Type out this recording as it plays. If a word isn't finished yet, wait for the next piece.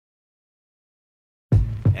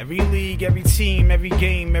Every league, every team, every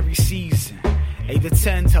game, every season. 8 to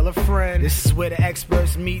 10, tell a friend. This is where the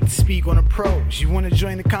experts meet to speak on the pros. You want to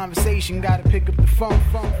join the conversation, gotta pick up the phone.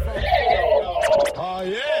 Oh,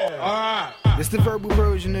 yeah. All right. This the verbal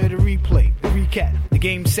version of the replay, the recap. The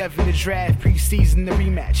game 7, the draft, preseason, the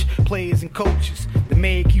rematch. Players and coaches, the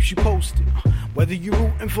mayor keeps you posted. Whether you're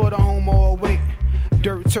rooting for the home or away.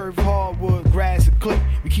 Dirt, turf, hardwood, grass, or clay.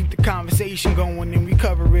 We keep the conversation going and we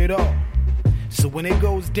cover it all. So when it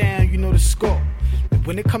goes down, you know the score. But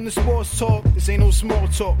when it comes to sports talk, this ain't no small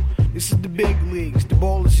talk. This is the big leagues, the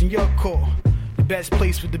ball is in your court. The best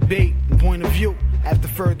place for debate and point of view. After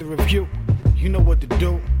further review, you know what to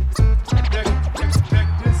do. Check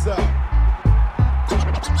this out.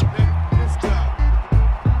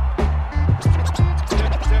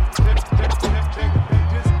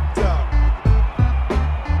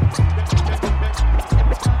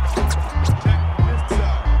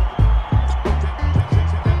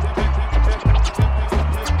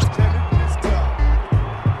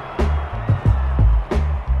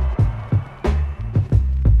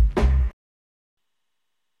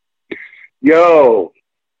 Yo,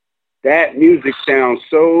 that music sounds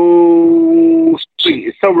so sweet.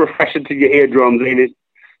 It's so refreshing to your eardrums, ain't it?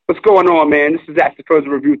 What's going on, man? This is After Further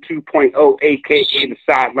Review 2.0, a.k.a. the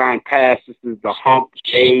Sideline Pass. This is the Hump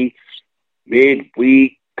Day,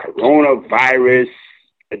 midweek, coronavirus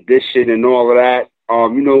edition and all of that.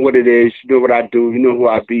 You know what it is. You know what I do. You know who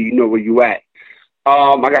I be. You know where you at.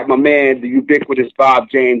 I got my man, the ubiquitous Bob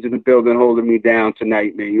James, in the building holding me down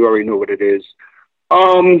tonight, man. You already know what it is.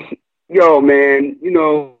 Yo, man, you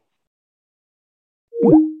know.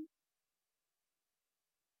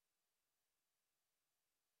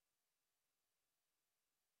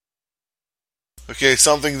 Okay,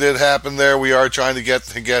 something did happen there. We are trying to get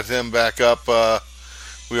him back up.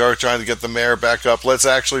 We are trying to get the mayor back up. Let's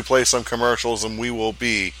actually play some commercials, and we will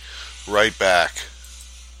be right back.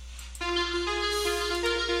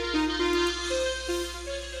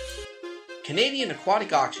 Canadian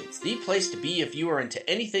Aquatic Auctions, the place to be if you are into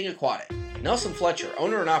anything aquatic. Nelson Fletcher,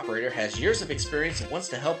 owner and operator, has years of experience and wants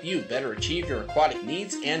to help you better achieve your aquatic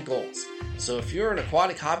needs and goals. So if you're an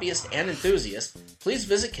aquatic hobbyist and enthusiast, please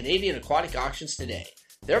visit Canadian Aquatic Auctions today.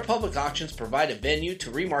 Their public auctions provide a venue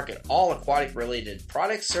to remarket all aquatic-related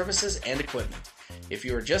products, services, and equipment. If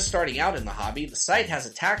you are just starting out in the hobby, the site has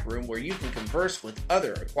a tack room where you can converse with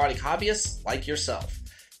other aquatic hobbyists like yourself.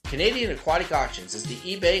 Canadian Aquatic Auctions is the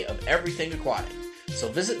eBay of everything aquatic. So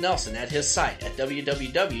visit Nelson at his site at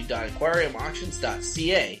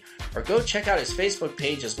www.aquariumauctions.ca or go check out his Facebook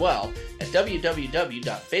page as well at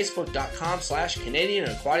www.facebook.com/Canadian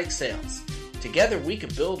Aquatic Sales. Together we can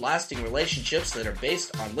build lasting relationships that are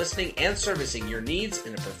based on listening and servicing your needs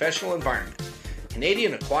in a professional environment.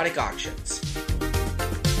 Canadian Aquatic Auctions.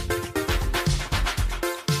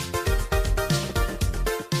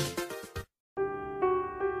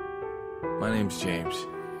 My name's James.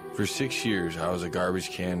 For 6 years, I was a garbage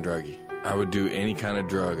can druggie. I would do any kind of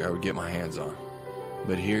drug I would get my hands on.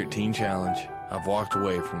 But here at Teen Challenge, I've walked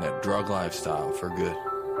away from that drug lifestyle for good.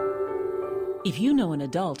 If you know an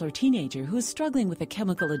adult or teenager who is struggling with a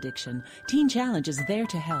chemical addiction, Teen Challenge is there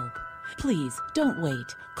to help. Please, don't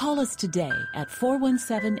wait. Call us today at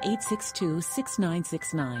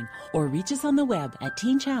 417-862-6969 or reach us on the web at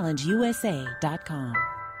teenchallengeusa.com.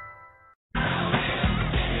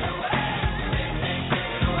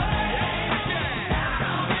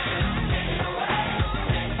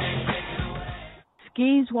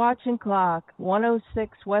 Skis Watch and Clock,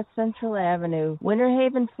 106 West Central Avenue, Winter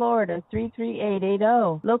Haven, Florida,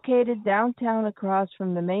 33880. Located downtown across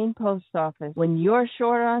from the main post office. When you're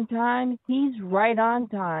short on time, he's right on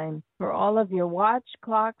time. For all of your watch,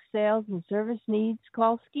 clock, sales, and service needs,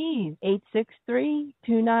 call Skis,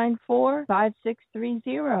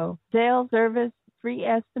 863-294-5630. Sales, service, free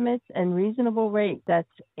estimates, and reasonable rate. That's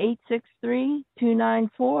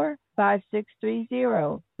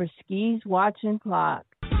 863-294-5630 for Skis Watch and Clock.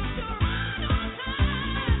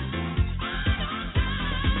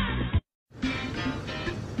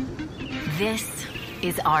 This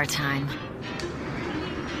is our time.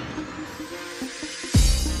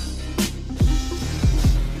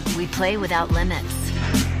 We play without limits.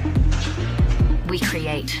 We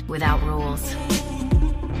create without rules.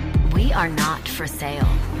 We are not for sale.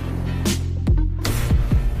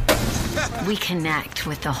 We connect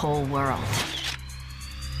with the whole world.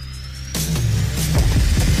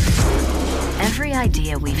 Every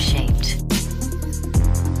idea we've shaped,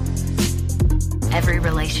 every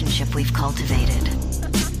relationship we've cultivated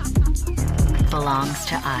belongs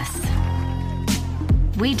to us.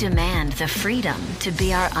 We demand the freedom to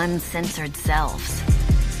be our uncensored selves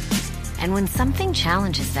And when something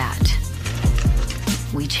challenges that,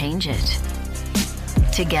 we change it.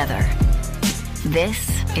 Together.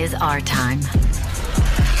 This is our time.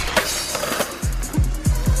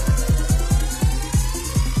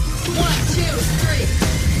 One, two, three.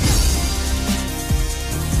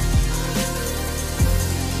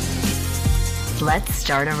 Let's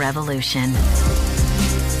start a revolution.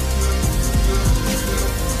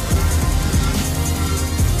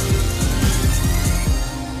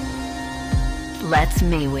 Let's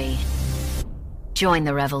MeWe. Join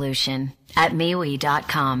the revolution at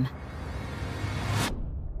MeWe.com.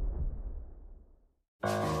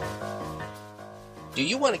 Do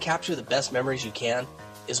you want to capture the best memories you can?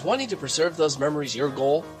 Is wanting to preserve those memories your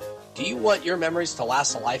goal? Do you want your memories to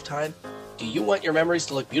last a lifetime? Do you want your memories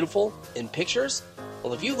to look beautiful in pictures?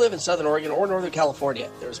 Well, if you live in Southern Oregon or Northern California,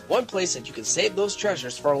 there's one place that you can save those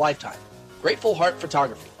treasures for a lifetime. Grateful Heart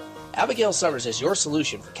Photography. Abigail Summers is your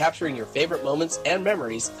solution for capturing your favorite moments and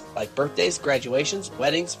memories like birthdays, graduations,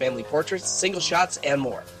 weddings, family portraits, single shots, and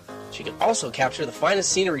more. She can also capture the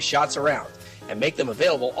finest scenery shots around and make them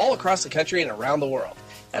available all across the country and around the world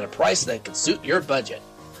at a price that can suit your budget.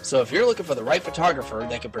 So if you're looking for the right photographer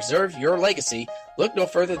that can preserve your legacy, look no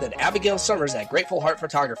further than Abigail Summers at Grateful Heart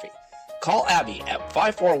Photography. Call Abby at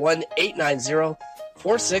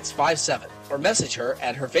 541-890-4657 or message her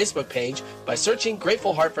at her Facebook page by searching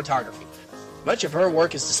Grateful Heart Photography. Much of her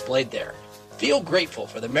work is displayed there. Feel grateful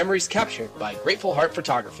for the memories captured by Grateful Heart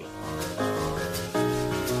Photography.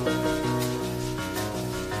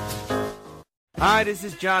 Hi, this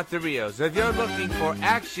is John Therios. If you're looking for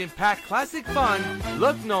action-packed classic fun,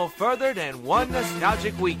 look no further than one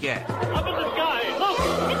nostalgic weekend. Up in the sky, look!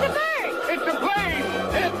 It's a bird! It's a plane!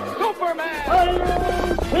 It's Superman!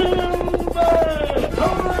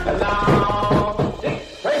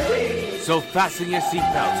 So fasten your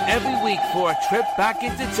seatbelts every week for a trip back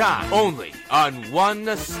into time, only on one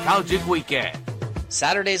nostalgic weekend.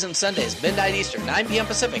 Saturdays and Sundays, midnight Eastern, 9 p.m.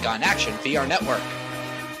 Pacific on Action VR Network.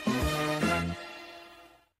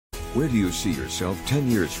 Where do you see yourself 10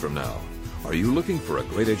 years from now? Are you looking for a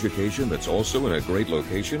great education that's also in a great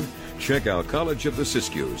location? Check out College of the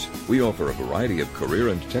Siskiyous. We offer a variety of career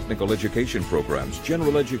and technical education programs,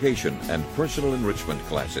 general education, and personal enrichment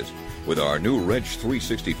classes. With our new Reg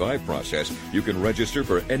 365 process, you can register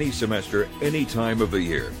for any semester, any time of the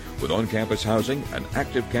year. With on-campus housing, an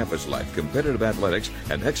active campus life, competitive athletics,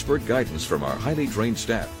 and expert guidance from our highly trained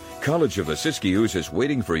staff, College of the Siskiyous is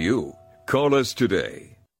waiting for you. Call us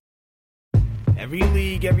today. Every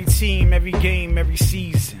league, every team, every game, every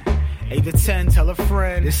season. 8 to 10, tell a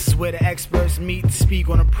friend. This is where the experts meet to speak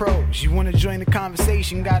on the pros. You want to join the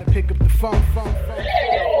conversation, gotta pick up the phone.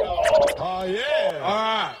 Oh, yeah. All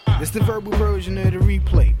right. It's the verbal version of the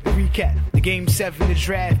replay, the recap, the Game 7, the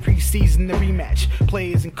draft, preseason, the rematch.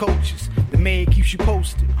 Players and coaches, the mayor keeps you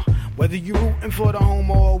posted. Whether you're rooting for the home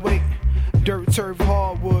or away. Dirt, turf,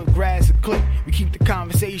 hardwood, grass, or click. We keep the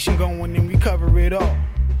conversation going and we cover it all.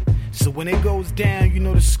 So when it goes down, you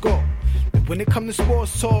know the score. But when it comes to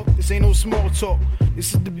sports talk, this ain't no small talk.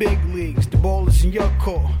 This is the big leagues, the ball is in your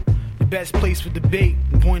court. The best place for debate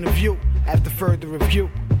and point of view. After further review,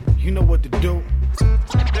 you know what to do.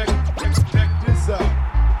 Check this out.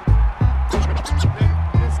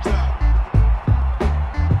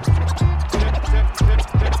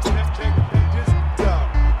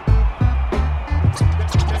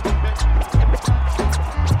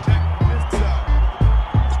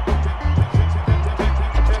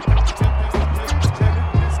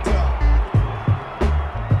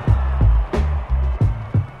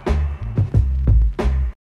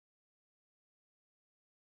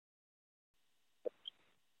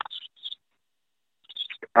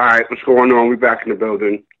 All right, what's going on? We're back in the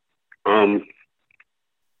building.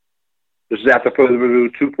 This is After Further Review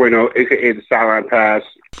 2.0, a.k.a. the Sideline Pass.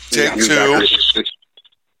 Take two.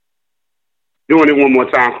 Doing it one more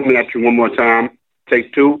time. Coming at you one more time.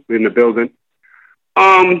 Take two. We're in the building.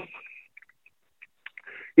 You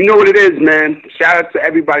know what it is, man. Shout out to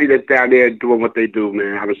everybody that's down there doing what they do,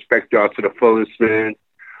 man. I respect y'all to the fullest, man.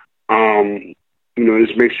 You know,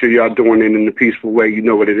 just make sure y'all doing it in a peaceful way. You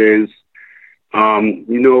know what it is.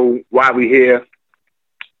 You know why we're here.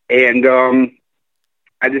 And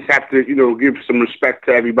I just have to, you know, give some respect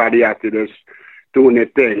to everybody out there that's doing their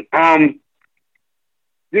thing.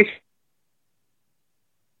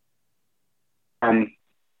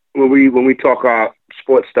 When we talk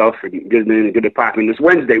sports stuff and get it popping this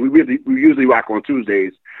Wednesday, we usually rock on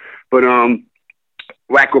Tuesdays. But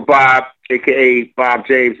Whack with Bob, aka Bob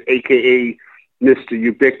James, aka Mr.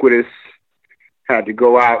 Ubiquitous, had to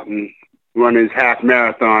go out and run his half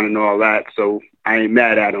marathon and all that, so I ain't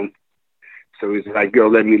mad at him. So he's like, yo,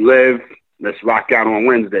 let me live. let's rock out on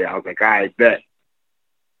Wednesday. I was like, all right, bet.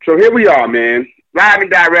 So here we are, man. Live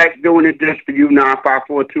and direct, doing it just for you.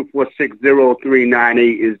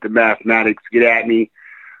 954-246-0398 is the mathematics. Get at me.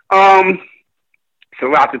 It's a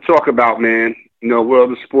lot to talk about, man. You know,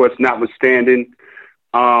 world of sports notwithstanding.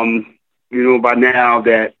 You know, by now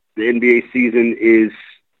that the NBA season is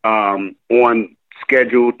on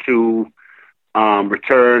schedule to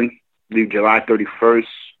return, I believe July 31st.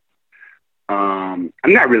 I'm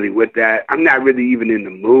not really with that. I'm not really even in the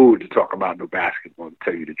mood to talk about no basketball, to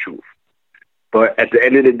tell you the truth. But at the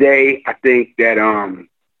end of the day, I think that,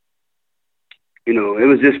 you know, it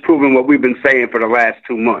was just proving what we've been saying for the last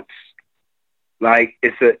 2 months. Like,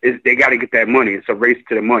 they got to get that money. It's a race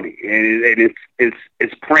to the money. And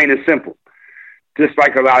it's plain and simple. Just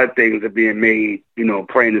like a lot of things are being made, you know,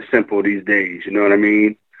 plain and simple these days. You know what I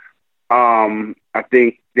mean? I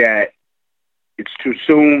think that it's too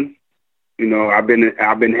soon. You know, I've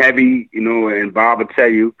been heavy, you know, and Bob will tell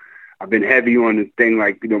you, I've been heavy on the thing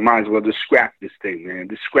like, you know, might as well just scrap this thing, man.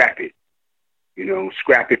 Just scrap it. You know,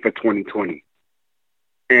 scrap it for 2020.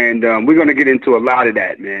 And we're going to get into a lot of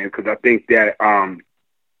that, man, because I think that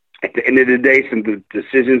at the end of the day, some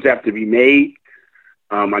decisions have to be made.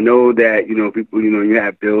 I know that, you know, people, you know, you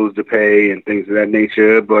have bills to pay and things of that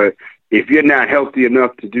nature, but if you're not healthy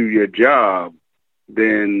enough to do your job,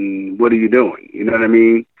 then what are you doing? You know what I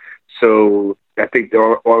mean? So I think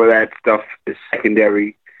all of that stuff is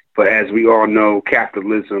secondary. But as we all know,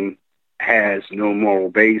 capitalism has no moral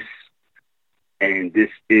base. And this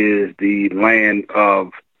is the land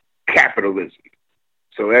of capitalism.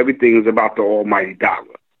 So everything is about the almighty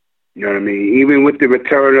dollar. You know what I mean? Even with the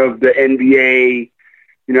return of the NBA,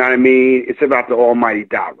 you know what I mean? It's about the almighty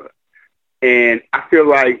dollar. And I feel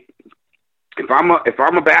like if I'm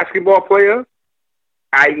a basketball player,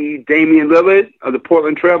 i.e. Damian Lillard of the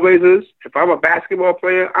Portland Trailblazers, if I'm a basketball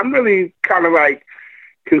player, I'm really kind of like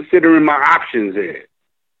considering my options here.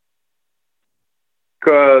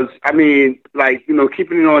 Because, I mean, like, you know,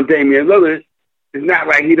 keeping it on Damian Lillard, it's not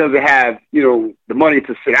like he doesn't have, you know, the money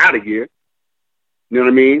to sit out a year. You know what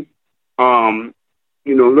I mean?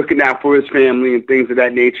 You know, looking out for his family and things of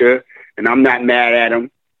that nature. And I'm not mad at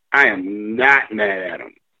him. I am not mad at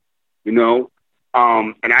him. You know?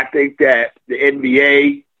 And I think that the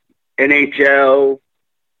NBA, NHL,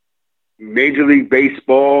 Major League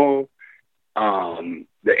Baseball, the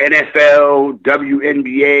NFL,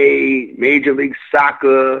 WNBA, Major League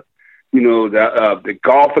Soccer, you know, the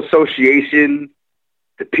Golf Association,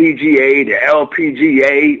 the PGA, the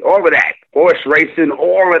LPGA, all of that, horse racing,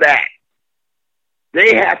 all of that.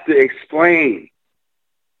 They have to explain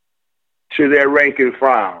to their rank and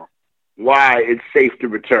file why it's safe to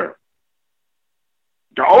return.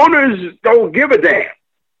 The owners don't give a damn.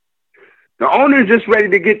 The owners just ready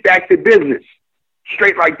to get back to business.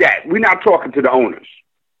 Straight like that. We're not talking to the owners.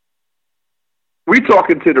 We're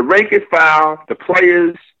talking to the rank and file, the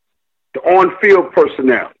players, the on-field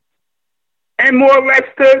personnel, and more or less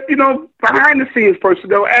the, you know, behind-the-scenes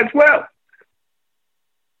personnel as well.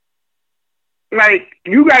 Like,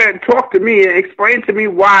 you got to talk to me and explain to me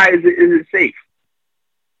why is it safe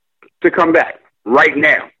to come back right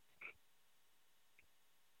now.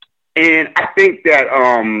 And I think that,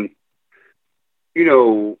 you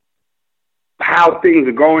know, how things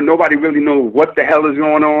are going, nobody really knows what the hell is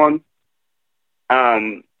going on.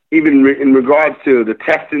 Even in regards to the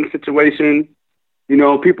testing situation, you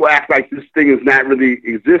know, people act like this thing is not really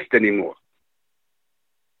exist anymore.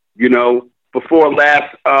 You know, before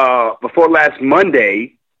last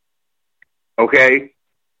Monday, okay,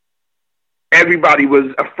 everybody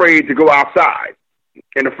was afraid to go outside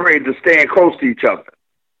and afraid to stand close to each other.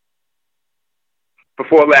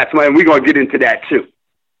 Before last Monday, we're going to get into that too.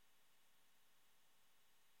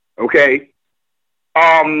 Okay?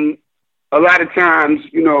 A lot of times,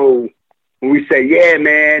 you know, when we say, yeah,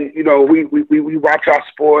 man, you know, we watch our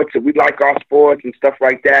sports and we like our sports and stuff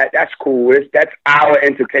like that, that's cool. That's our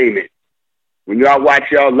entertainment. When y'all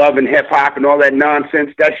watch y'all Love and Hip Hop and all that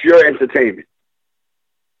nonsense, that's your entertainment.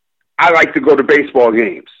 I like to go to baseball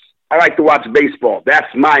games. I like to watch baseball.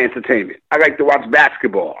 That's my entertainment. I like to watch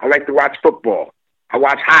basketball. I like to watch football. I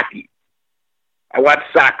watch hockey. I watch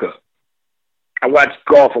soccer. I watch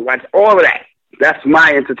golf. I watch all of that. That's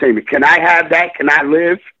my entertainment. Can I have that? Can I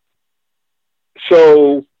live?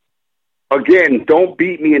 So, again, don't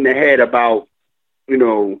beat me in the head about, you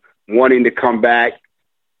know, wanting to come back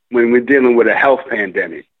when we're dealing with a health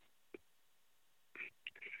pandemic.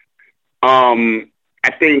 I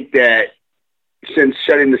think that since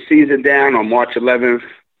shutting the season down on March 11th,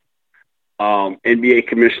 NBA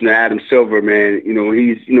Commissioner Adam Silver, man,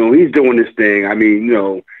 he's doing this thing. I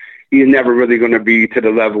mean, he's never really going to be to the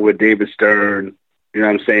level with David Stern. You know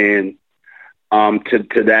what I'm saying?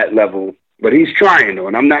 To that level, but he's trying though,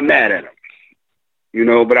 and I'm not mad at him. You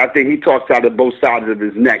know, but I think he talks out of both sides of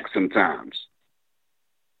his neck sometimes.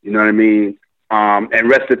 You know what I mean? And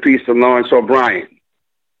rest in peace to Lawrence O'Brien.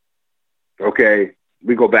 Okay,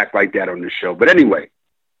 we go back like that on this show. But anyway,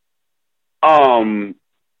 Adam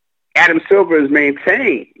Silver has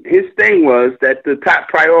maintained his thing was that the top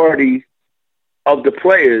priority of the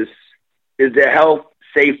players is their health,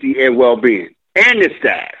 safety, and well-being, and their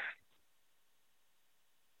staff.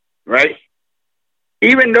 Right?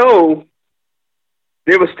 Even though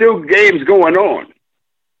there were still games going on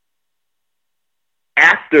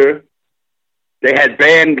after they had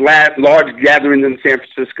banned large gatherings in San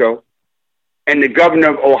Francisco, and the governor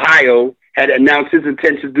of Ohio had announced his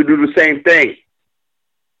intention to do the same thing.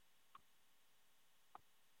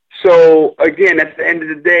 So, again, at the end of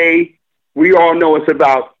the day, we all know it's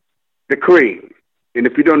about the cream. And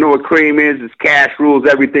if you don't know what cream is, it's cash rules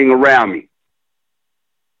everything around me.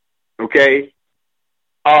 Okay?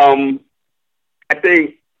 I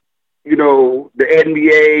think, you know, the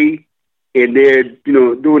NBA, and they're, you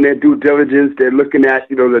know, doing their due diligence. They're looking at,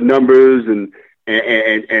 you know, the numbers and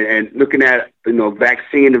looking at, you know,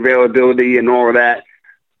 vaccine availability and all of that.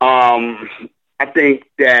 I think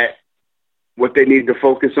that what they need to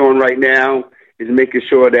focus on right now is making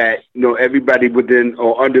sure that, you know, everybody within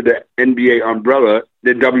or under the NBA umbrella,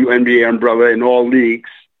 the WNBA umbrella in all leagues,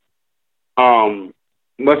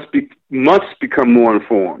 must become more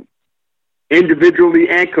informed, individually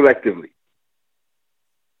and collectively,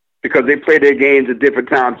 because they play their games at different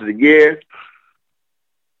times of the year.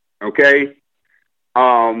 Okay?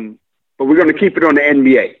 But we're going to keep it on the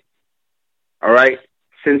NBA. All right?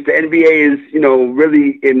 Since the NBA is, you know,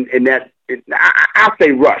 really in that, I'll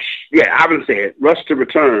say rush. Yeah, I would say it. Rush to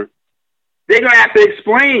return. They're going to have to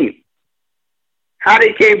explain how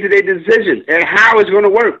they came to their decision and how it's going to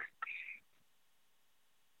work.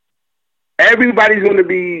 Everybody's going to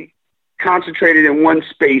be concentrated in one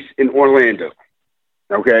space in Orlando.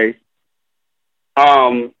 Okay?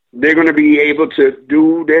 They're going to be able to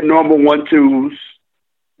do their normal 1-2s.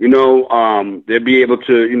 You know, they'll be able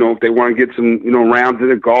to, you know, if they want to get some, you know, rounds of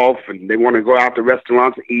the golf and they want to go out to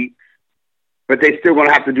restaurants and eat, but they still going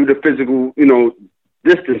to have to do the physical, you know,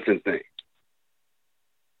 distancing thing.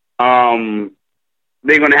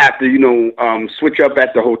 They're going to have to, you know, switch up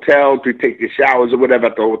at the hotel to take their showers or whatever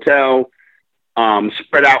at the hotel,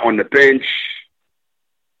 spread out on the bench.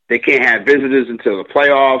 They can't have visitors until the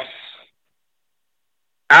playoffs.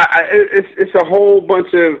 It's a whole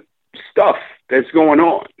bunch of stuff that's going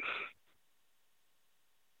on.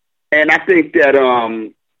 And I think that,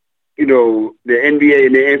 you know, the NBA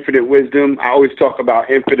and the infinite wisdom, I always talk about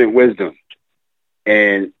infinite wisdom.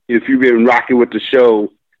 And if you've been rocking with the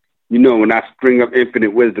show, you know, when I bring up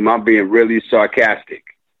infinite wisdom, I'm being really sarcastic.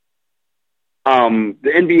 The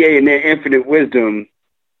NBA and their infinite wisdom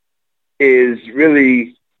is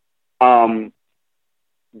really deciding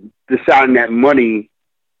that money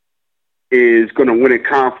is going to win a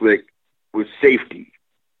conflict with safety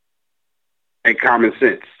and common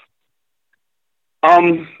sense.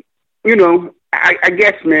 You know, I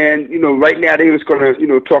guess, man, you know, right now they was going to, you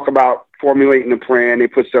know, talk about formulating a plan. They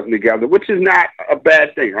put something together, which is not a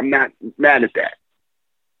bad thing. I'm not mad at that.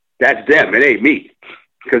 That's them. It ain't me.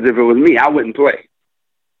 Because if it was me, I wouldn't play.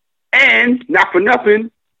 And not for nothing,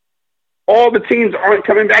 all the teams aren't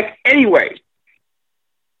coming back anyway.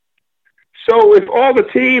 So if all the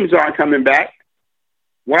teams aren't coming back,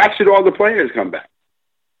 why should all the players come back?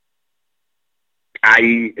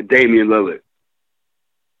 I.e. Damian Lillard.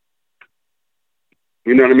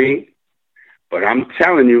 You know what I mean? But I'm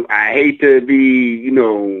telling you, I hate to be, you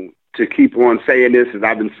know, to keep on saying this, as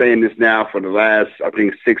I've been saying this now for the last, I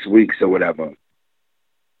think, 6 weeks or whatever.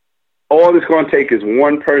 All it's going to take is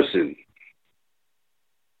one person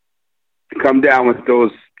to come down with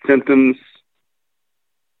those symptoms,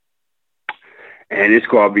 and it's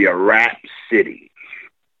going to be a rap city.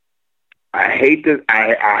 I hate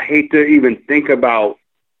to even think about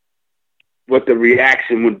what the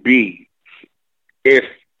reaction would be if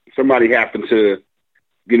somebody happened to,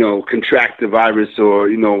 you know, contract the virus or,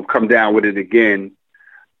 you know, come down with it again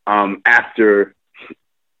after,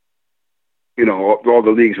 you know, all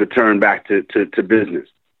the leagues return back to business.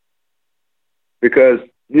 Because,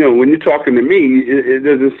 you know, when you're talking to me, it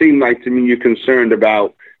doesn't seem like to me you're concerned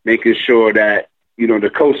about making sure that, you know,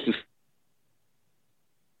 the coast is,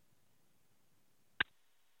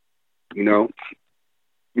 you know,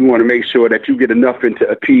 you want to make sure that you get enough in to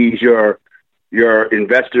appease your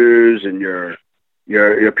investors and your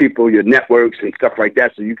your people, your networks and stuff like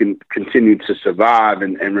that, so you can continue to survive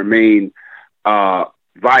and remain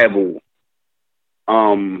viable.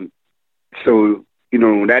 So, you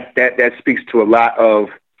know, that speaks to a lot of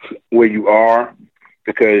where you are,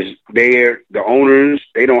 because the owners,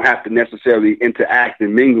 they don't have to necessarily interact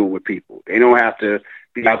and mingle with people. They don't have to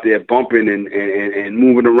be out there bumping and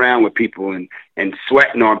moving around with people and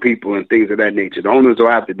sweating on people and things of that nature. The owners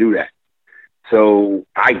don't have to do that. So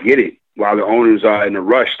I get it. While the owners are in a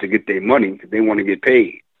rush to get their money, they want to get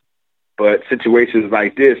paid. But situations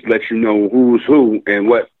like this let you know who's who and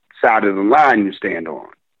what side of the line you stand on.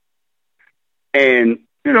 And,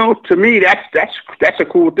 you know, to me, that's a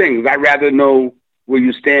cool thing. I'd rather know where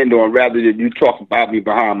you stand on rather than you talk about me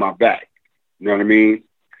behind my back. You know what I mean?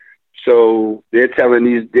 So they're telling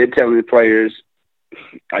the players,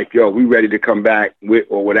 like, yo, we ready to come back with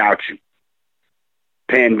or without you.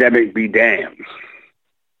 Pandemic be damned.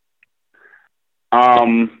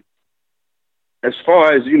 As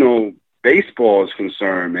far as, you know, baseball is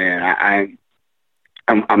concerned, man,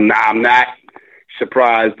 I'm not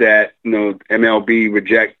surprised that, you know, MLB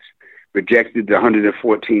rejected the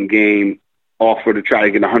 114 game offer to try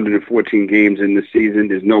to get 114 games in the season.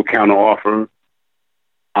 There's no counter offer.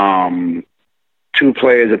 2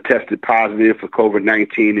 players have tested positive for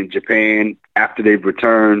COVID-19 in Japan after they've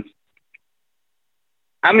returned.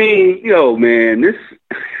 I mean, yo, man,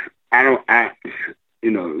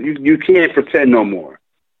 you can't pretend no more.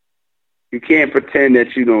 You can't pretend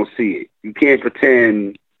that you don't see it. You can't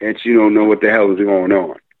pretend that you don't know what the hell is going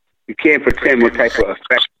on. You can't pretend what type of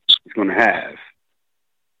effect it's going to have.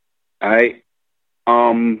 All right?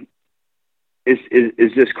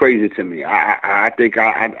 It's just crazy to me. I think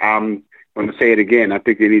I'm going to say it again. I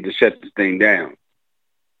think they need to shut this thing down.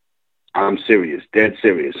 I'm serious, dead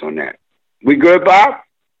serious on that. We good, Bob?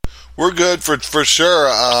 We're good for sure.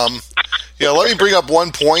 Let me bring up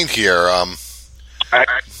one point here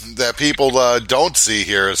that people don't see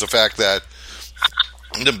here is the fact that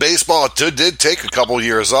the baseball did take a couple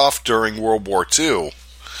years off during World War II,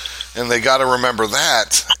 and they got to remember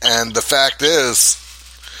that. And the fact is,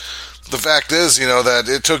 you know, that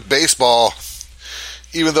it took baseball,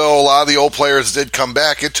 even though a lot of the old players did come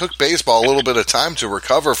back, it took baseball a little bit of time to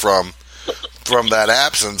recover from that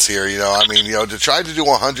absence here. You know, I mean, you know, to try to do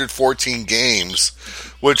 114 games,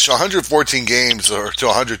 which 114 games or to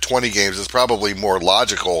 120 games is probably more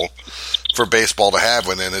logical for baseball to have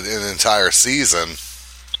within an entire season.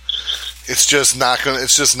 It's just not going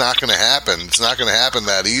to happen. It's not going to happen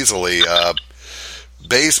that easily.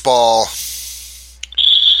 Baseball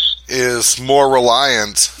is more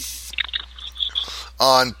reliant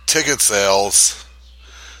on ticket sales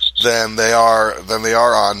than they are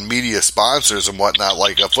on media sponsors and whatnot,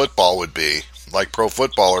 like a football would be, like pro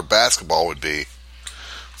football or basketball would be.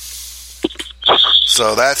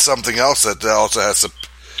 So that's something else that also has to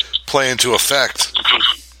play into effect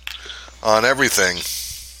on everything.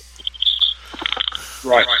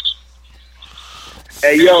 Right.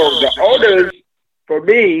 Hey, yo, the owners, for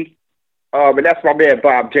me, and that's my man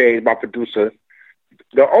Bob James, my producer,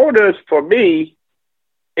 the owners, for me,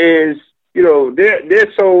 is, you know,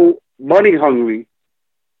 they're so money hungry.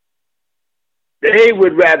 They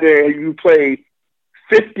would rather you play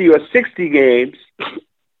 50 or 60 games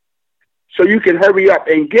so you can hurry up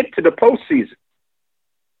and get to the postseason.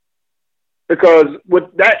 Because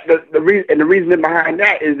with that, the reason behind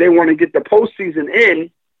that is they want to get the postseason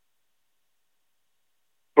in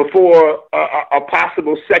before a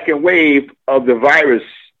possible second wave of the virus,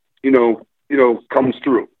 you know, comes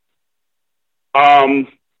through. And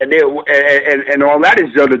all that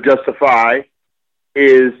is going to justify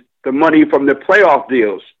is the money from the playoff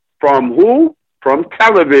deals. From who? From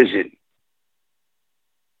television.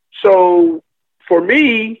 So for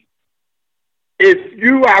me, if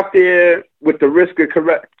you out there with the risk of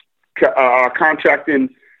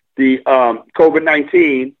contracting the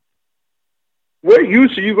COVID-19, what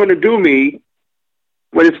use are you going to do me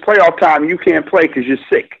when it's playoff time and you can't play because you're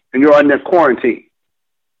sick and you're under quarantine?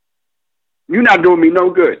 You're not doing me no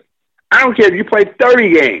good. I don't care if you play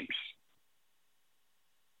 30 games.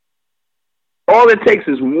 All it takes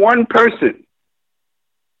is one person.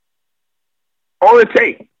 All it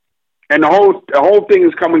takes. And the whole thing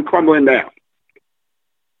is crumbling down.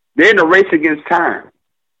 They're in a race against time.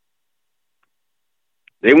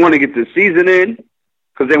 They want to get the season in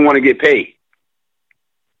because they want to get paid.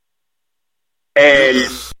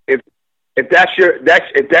 And if that's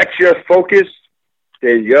your focus,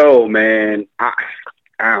 then yo, man, I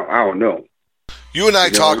don't know. You and I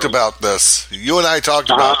talked about this.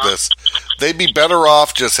 This. They'd be better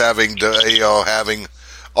off just having having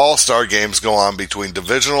all-star games go on between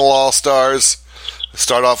divisional all-stars,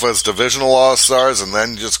 start off as divisional all-stars and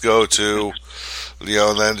then just go to,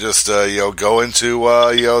 and then just, go into,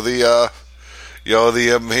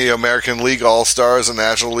 the American League All-Stars and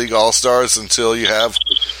National League All-Stars until you have,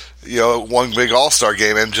 one big All-Star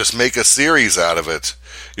game and just make a series out of it.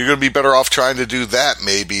 You're going to be better off trying to do that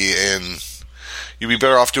you'd be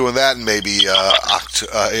better off doing that in maybe,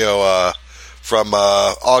 from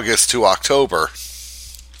August to October.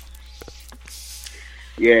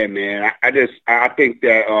 Yeah, man. I think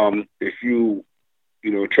that if you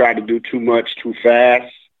try to do too much too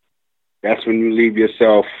fast, that's when you leave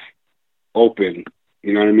yourself open.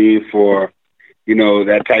 You know what I mean? For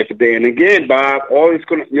that type of thing. And again, Bob, all it's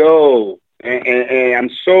gonna and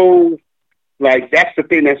I'm so that's the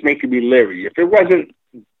thing that's making me leery. If it wasn't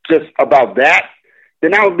just about that,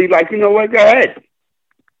 then I would be like, you know what, go ahead.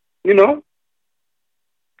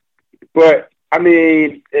 But I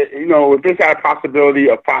mean, if this had a possibility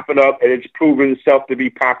of popping up and it's proven itself to be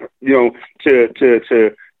to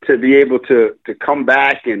be able to come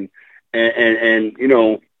back and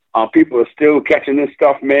people are still catching this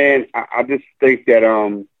stuff, man. I just think that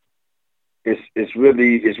it's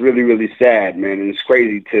really sad, man, and it's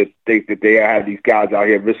crazy to think that they have these guys out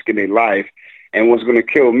here risking their life. And what's going to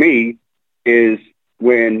kill me is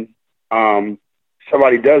when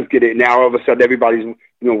somebody does get it. Now all of a sudden everybody's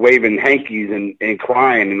waving hankies and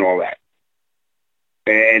crying and all that,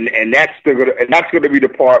 and that's going to be the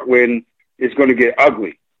part when it's going to get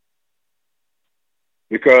ugly,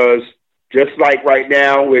 because just like right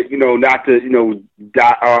now with not to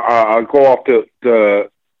go off the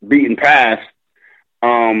beaten path,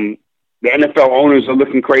 the NFL owners are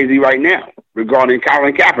looking crazy right now regarding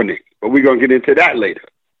Colin Kaepernick, but we're going to get into that later.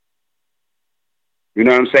 You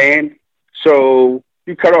know what I'm saying? So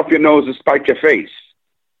you cut off your nose to spite your face.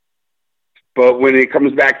 But when it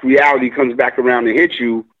comes back, reality comes back around to hit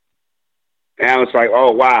you, now it's like,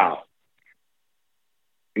 oh, wow.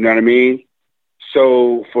 You know what I mean?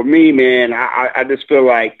 So for me, man, I just feel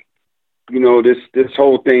like, this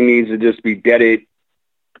whole thing needs to just be deaded,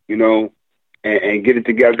 and get it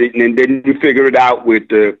together. And then you figure it out with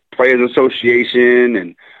the Players Association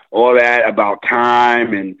and all that about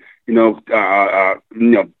time and,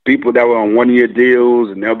 people that were on 1-year deals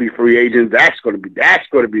and they'll be free agents. That's going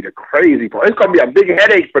to be the crazy part. It's going to be a big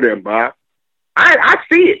headache for them, Bob. I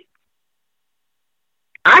see it.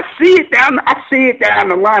 I see it down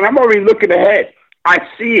the line. I'm already looking ahead. I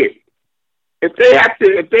see it. If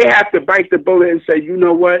they have to bite the bullet and say, you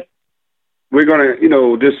know what, we're gonna,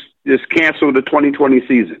 just cancel the 2020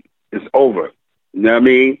 season. It's over. You know what I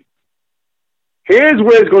mean? Here's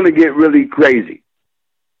where it's going to get really crazy.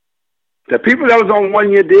 The people that was on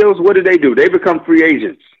 1-year deals, what did they do? They become free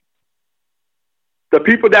agents. The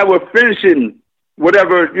people that were finishing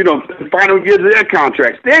whatever, the final years of their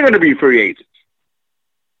contracts, they're going to be free agents.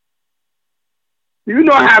 You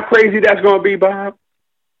know how crazy that's going to be, Bob?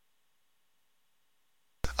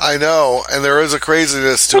 I know, and there is a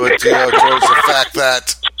craziness to it, towards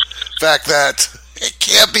the fact that it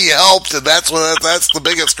can't be helped, and that's the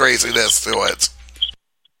biggest craziness to it.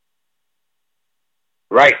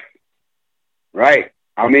 Right.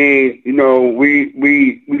 I mean,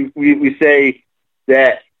 we say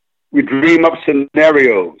that we dream up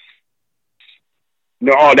scenarios.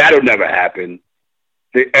 Oh, that'll never happen.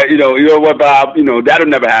 You know what, Bob? That'll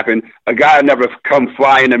never happen. A guy will never come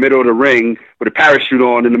fly in the middle of the ring with a parachute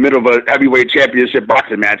on in the middle of a heavyweight championship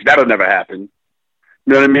boxing match. That'll never happen.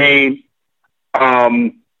 You know what I mean?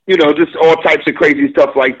 Just all types of crazy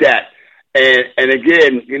stuff like that. And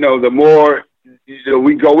again, the more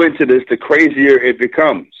we go into this, the crazier it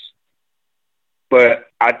becomes. But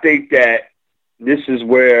I think that this is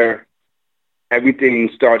where everything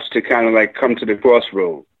starts to kind of come to the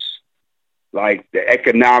crossroads. Like the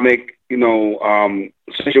economic,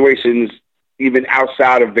 situations, even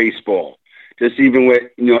outside of baseball, just even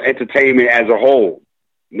with, entertainment as a whole.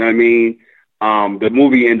 You know what I mean? The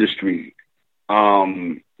movie industry.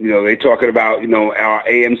 They're talking about, our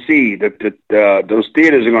AMC, those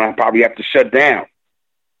theaters are going to probably have to shut down.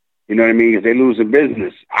 You know what I mean? Because they're losing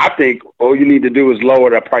business. I think all you need to do is lower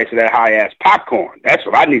the price of that high-ass popcorn. That's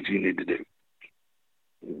what you need to do.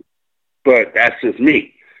 But that's just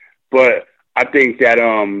me. But I think that,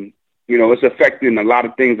 it's affecting a lot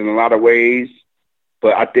of things in a lot of ways.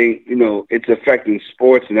 But I think, it's affecting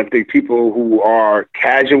sports. And I think people who are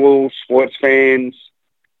casual sports fans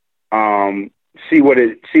see what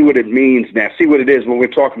it means now. See what it is when we're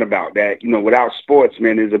talking about that. Without sports,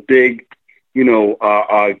 man, there's a big,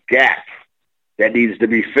 a gap that needs to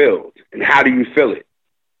be filled. And how do you fill it?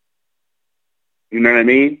 You know what I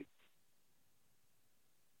mean?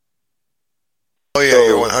 Oh yeah,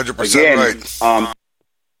 you're 100% right.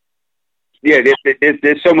 Yeah,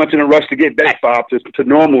 there's so much in a rush to get back, Bob, to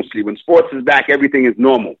normalcy. When sports is back, everything is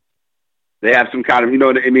normal. They have some kind of, you know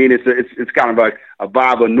what I mean? It's kind of like a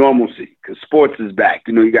vibe of normalcy because sports is back.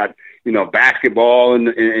 You know, you got, you know, basketball in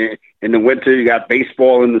the winter, you got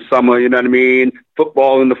baseball in the summer, you know what I mean?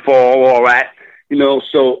 Football in the fall, all that. You know,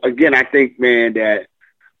 so again, I think, man, that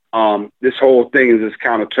this whole thing has just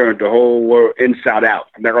kind of turned the whole world inside out.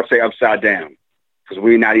 I'm not going to say upside down because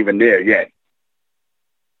we're not even there yet.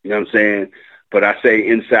 You know what I'm saying? But I say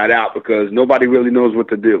inside out because nobody really knows what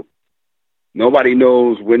to do. Nobody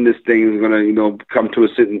knows when this thing is going to, you know, come to a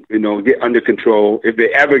certain, you know, get under control, if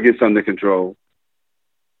it ever gets under control.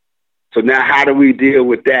 So now how do we deal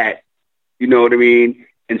with that, you know what I mean,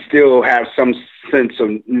 and still have some sense of,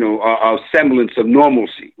 you know, a semblance of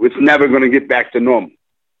normalcy? It's never going to get back to normal.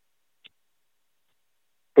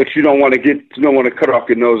 But you don't want to cut off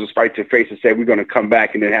your nose and spite your face and say we're going to come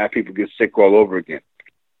back and then have people get sick all over again.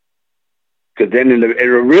 Because then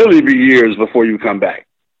it'll really be years before you come back.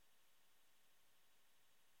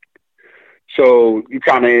 So you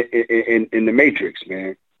kind of in the matrix,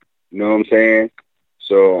 man. You know what I'm saying?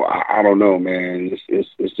 So I don't know, man.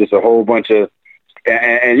 It's just a whole bunch of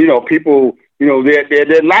and you know, people, you know,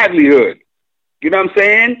 their livelihood. You know what I'm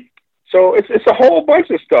saying? So it's a whole bunch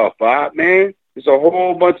of stuff, Bob, man. It's a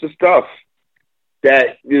whole bunch of stuff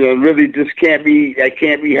that, you know, really just can't be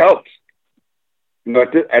helped. You know,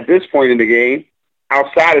 at this point in the game,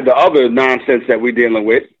 outside of the other nonsense that we're dealing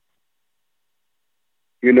with,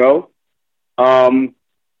 you know. And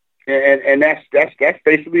that's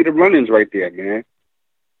basically the run-ins right there, man.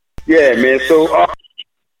 Yeah, man. So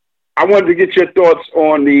I wanted to get your thoughts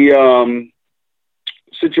on the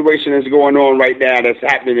situation that's going on right now that's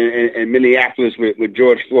happening in Minneapolis with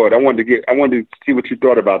George Floyd. I wanted to see what you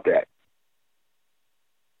thought about that.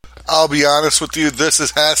 I'll be honest with you, this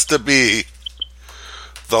has to be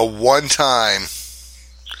the one time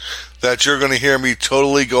that you're going to hear me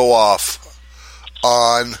totally go off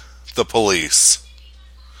on the police.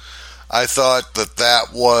 I thought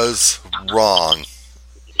that was wrong.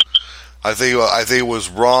 I think it was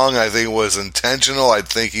wrong. I think it was intentional. I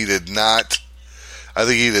think he did not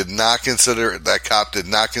consider, that cop did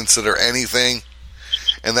not consider anything,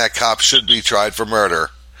 and that cop should be tried for murder.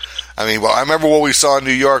 I mean, well, I remember what we saw in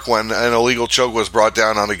New York when an illegal choke was brought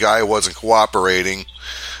down on a guy who wasn't cooperating.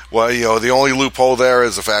 Well, you know, the only loophole there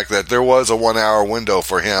is the fact that there was a 1 hour window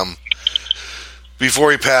for him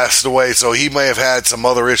before he passed away, so he may have had some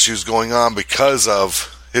other issues going on because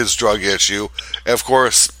of his drug issue. Of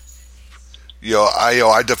course,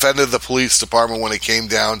 I defended the police department when it came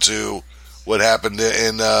down to what happened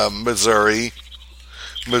in Missouri,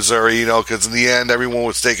 you know, because in the end, everyone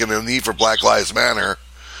was taking a knee for Black Lives Matter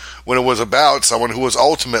when it was about someone who was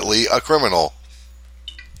ultimately a criminal.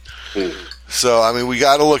 So, I mean, we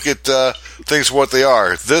got to look at things for what they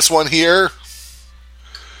are. This one here,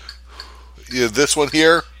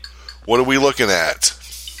 what are we looking at?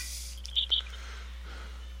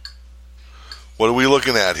 What are we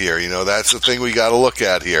looking at here? You know, that's the thing we got to look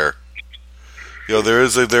at here. You know, there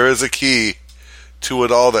is a key to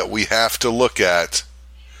it all that we have to look at,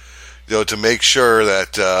 you know, to make sure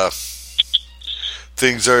that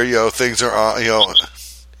things are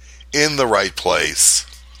in the right place.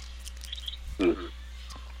 Mm-hmm.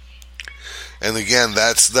 And again,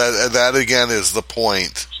 that again is the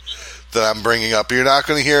point that I'm bringing up. You're not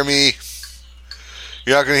going to hear me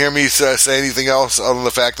say anything else other than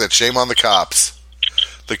the fact that shame on the cops.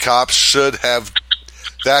 The cops should have.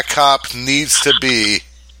 That cop needs to be.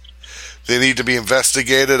 They need to be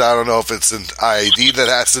investigated. I don't know if it's an IAD that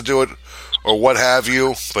has to do it or what have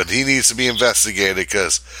you, but he needs to be investigated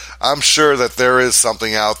because I'm sure that there is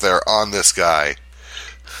something out there on this guy.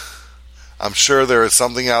 I'm sure there is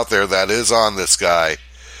something out there that is on this guy,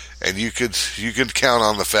 and you could count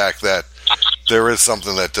on the fact that there is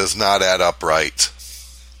something that does not add up right.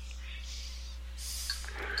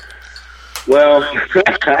 Well,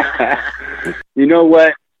 you know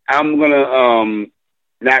what? I'm gonna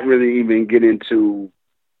not really even get into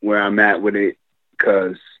where I'm at with it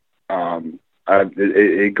because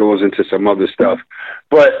it goes into some other stuff.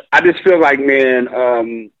 But I just feel like,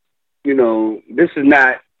 man, you know, this is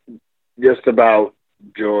not just about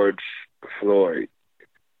George Floyd.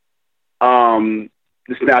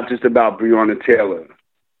 It's not just about Breonna Taylor.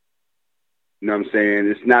 You know what I'm saying?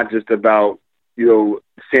 It's not just about, you know,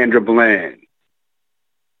 Sandra Bland,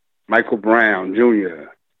 Michael Brown Jr.,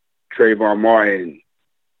 Trayvon Martin,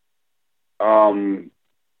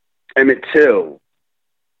 Emmett Till.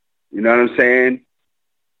 You know what I'm saying?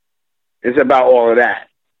 It's about all of that.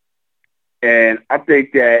 And I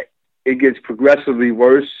think that it gets progressively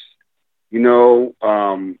worse. You know,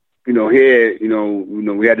 here,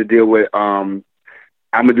 we had to deal with Amadou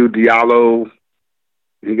Diallo.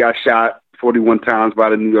 He got shot 41 times by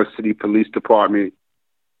the New York City Police Department.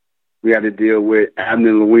 We had to deal with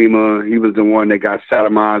Abner Louima. He was the one that got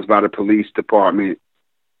sodomized by the police department.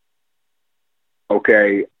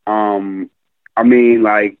 Okay.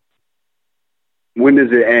 When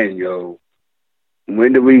does it end, yo?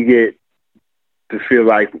 When do we get to feel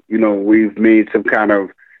like, we've made some kind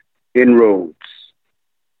of inroads?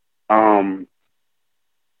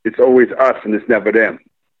 It's always us and it's never them.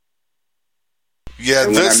 Yeah,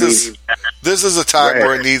 this is a time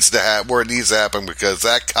where it needs to happen because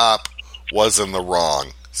that cop was in the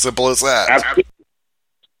wrong. Simple as that. Absolutely.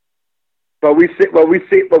 But we've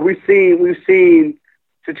seen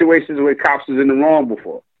situations where cops was in the wrong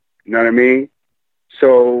before. You know what I mean?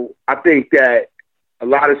 So I think that a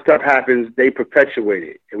lot of stuff happens, they perpetuate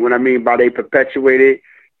it. And what I mean by they perpetuate it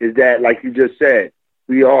is that, like you just said,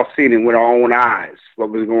 we all seen it with our own eyes, what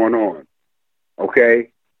was going on.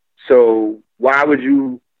 Okay? So why would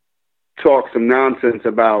you talk some nonsense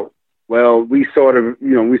about, well, we saw the,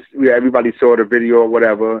 everybody saw the video or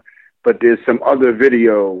whatever, but there's some other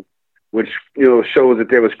video which, shows that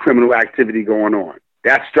there was criminal activity going on.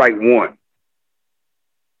 That's strike one.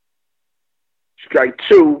 Strike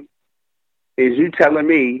two is you telling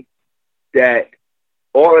me that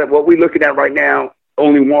all of what we're looking at right now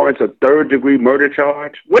only warrants a third-degree murder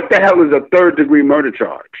charge? What the hell is a third-degree murder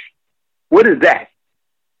charge? What is that?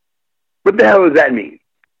 What the hell does that mean?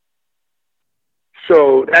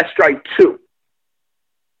 So that's strike two.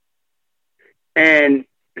 And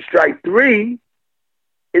strike three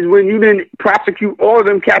is when you didn't prosecute all of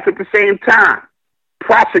them cats at the same time.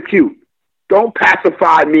 Prosecute. Don't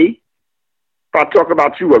pacify me. If I talk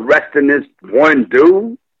about you arresting this one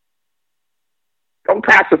dude, don't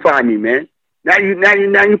pacify me, man. Now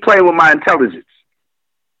you playing with my intelligence.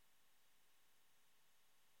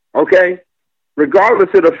 Okay? Regardless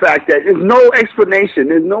of the fact that there's no explanation,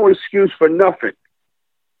 there's no excuse for nothing.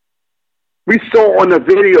 We saw on the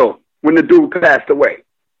video when the dude passed away.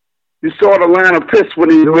 You saw the line of piss when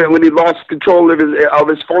he lost control of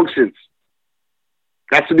his functions.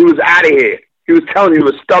 That's when he was out of here. He was telling you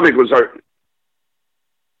his stomach was hurting.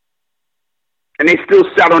 And they still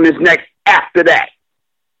sat on his neck after that.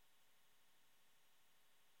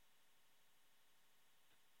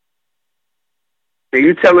 And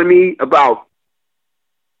you telling me about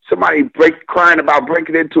somebody crying about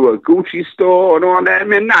breaking into a Gucci store and all that?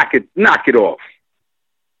 Man, knock it off.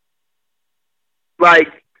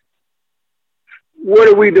 Like, what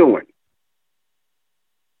are we doing?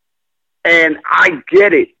 And I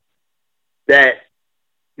get it that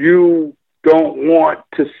you don't want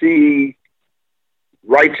to see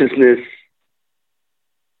righteousness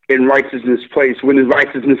in righteousness' place when his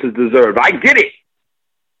righteousness is deserved. I get it.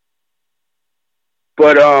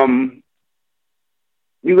 But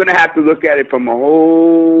you're going to have to look at it from a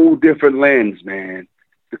whole different lens, man,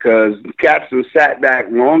 because the cats have sat back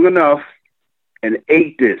long enough and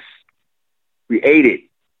ate this. We ate it.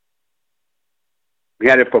 We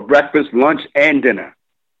had it for breakfast, lunch, and dinner.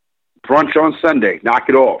 Brunch on Sunday. Knock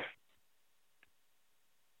it off.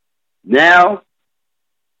 Now,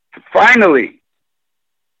 finally,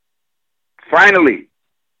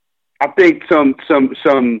 I think some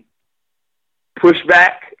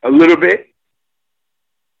pushback a little bit.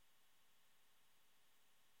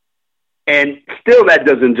 And still that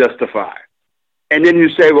doesn't justify. And then you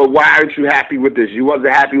say, well, why aren't you happy with this? You wasn't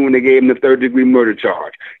happy when they gave him the third-degree murder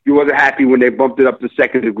charge. You wasn't happy when they bumped it up to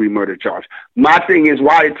second-degree murder charge. My thing is,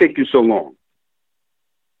 why did it take you so long?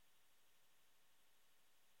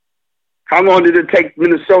 How long did it take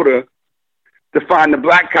Minnesota to find the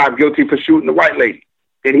black cop guilty for shooting the white lady?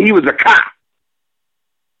 And he was a cop.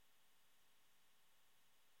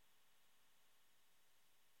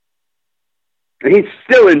 And he's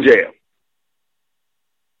still in jail.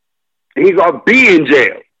 And he's going to be in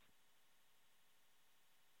jail.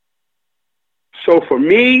 So for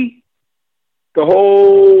me, this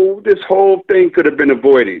whole thing could have been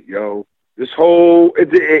avoided, yo. It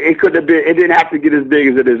could have been, it didn't have to get as big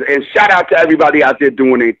as it is. And shout out to everybody out there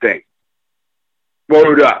doing their thing.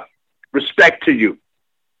 Word up. Respect to you.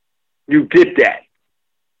 You did that.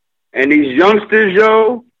 And these youngsters,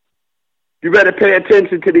 yo, you better pay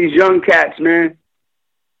attention to these young cats, man.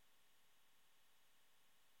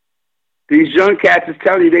 These young cats is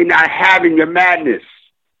telling you they're not having your madness.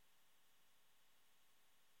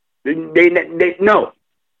 They no.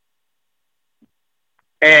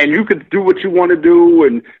 And you could do what you want to do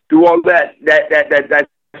and do all that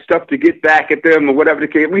stuff to get back at them or whatever the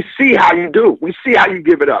case. We see how you do. We see how you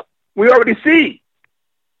give it up. We already see.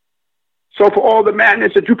 So for all the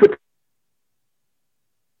madness that you put,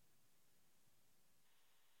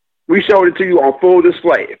 we showed it to you on full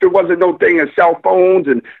display. If it wasn't no thing of cell phones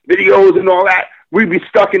and videos and all that, we'd be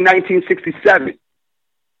stuck in 1967.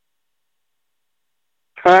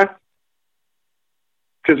 Huh?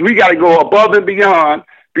 Because we got to go above and beyond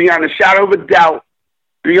a shadow of a doubt,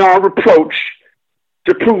 beyond reproach,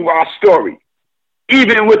 to prove our story.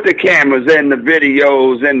 Even with the cameras and the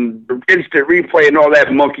videos and the instant replay and all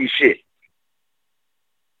that monkey shit.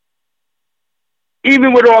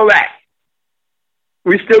 Even with all that,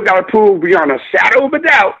 we still got to prove beyond a shadow of a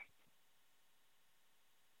doubt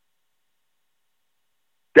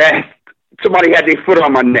that somebody had their foot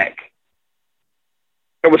on my neck.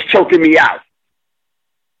 That was choking me out.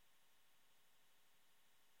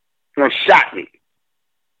 Shot me.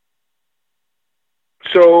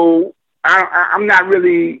 So I'm not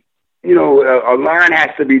really, a line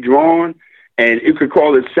has to be drawn, and you could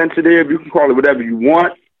call it sensitive. You can call it whatever you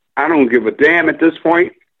want. I don't give a damn at this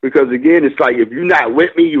point because, again, it's like if you're not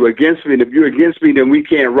with me, you're against me, and if you're against me, then we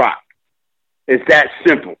can't rock. It's that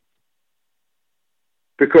simple.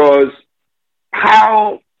 Because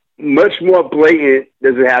how much more blatant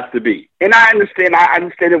does it have to be? And I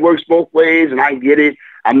understand it works both ways, and I get it.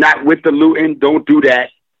 I'm not with the looting. Don't do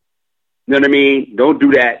that. You know what I mean? Don't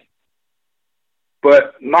do that.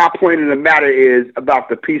 But my point of the matter is about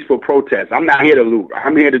the peaceful protest. I'm not here to loot.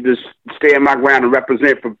 I'm here to just stand my ground and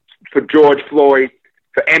represent for George Floyd,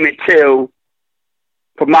 for Emmett Till,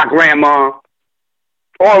 for my grandma,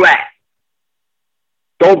 all that.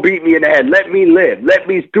 Don't beat me in the head. Let me live. Let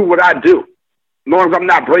me do what I do. As long as I'm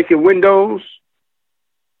not breaking windows.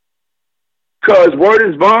 Because word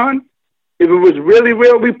is bond. If it was really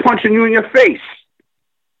real, we punching you in your face.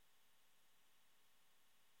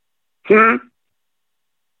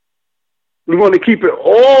 We want to keep it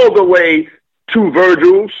all the way to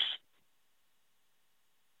Virgil's.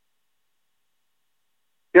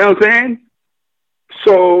 You know what I'm saying?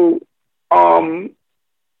 So, all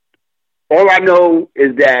I know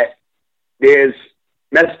is that there's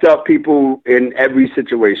messed up people in every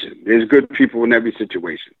situation. There's good people in every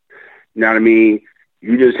situation. You know what I mean?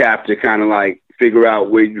 You just have to kind of like figure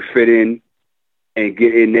out where you fit in and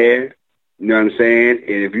get in there. You know what I'm saying?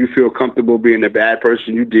 And if you feel comfortable being a bad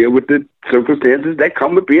person, you deal with the circumstances that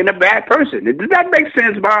come with being a bad person. Does that make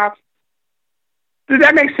sense, Bob? Does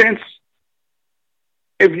that make sense?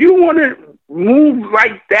 If you want to move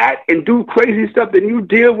like that and do crazy stuff, then you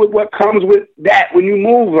deal with what comes with that when you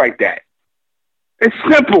move like that. It's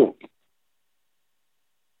simple.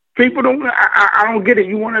 People don't. I don't get it.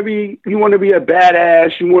 You want to be a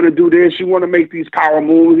badass. You want to do this. You want to make these power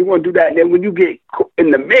moves. You want to do that. And then when you get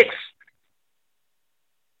in the mix,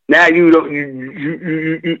 now you don't.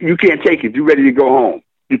 You can't take it. You're ready to go home.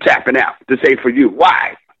 You're tapping out. To say for you,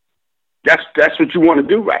 why? That's what you want to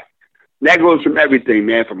do, right? And that goes from everything,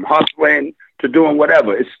 man. From hustling to doing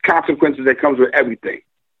whatever. It's consequences that comes with everything.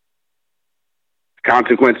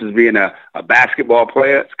 Consequences being a basketball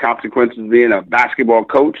player. It's consequences being a basketball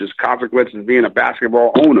coach. It's consequences being a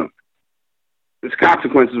basketball owner. There's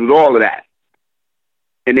consequences with all of that.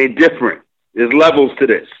 And they're different. There's levels to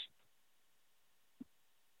this.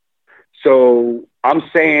 So I'm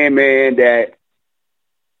saying, man, that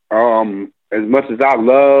as much as I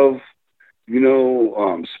love,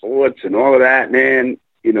 sports and all of that, man,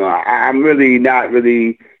 I'm really not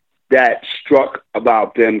really that struck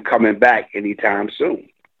about them coming back anytime soon.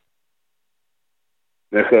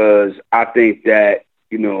 Because I think that,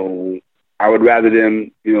 I would rather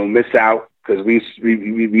them, miss out because we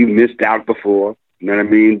missed out before. You know what I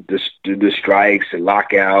mean? The strikes and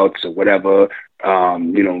lockouts or whatever.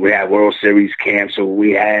 We had World Series canceled.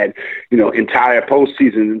 We had, entire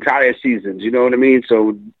postseasons, entire seasons. You know what I mean?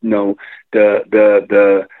 So,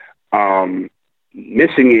 the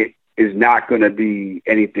missing it is not going to be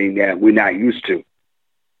anything that we're not used to.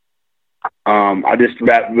 I just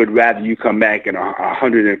would rather you come back at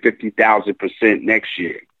 150,000% next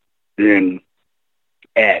year than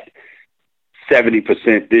at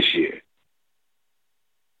 70% this year.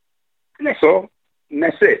 And that's all. And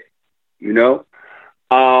that's it.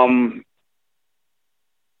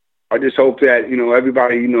 I just hope that,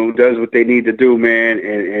 everybody, does what they need to do, man.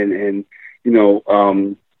 And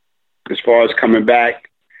as far as coming back,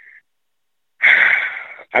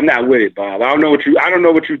 I'm not with it, Bob. I don't know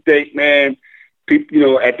what you think, man.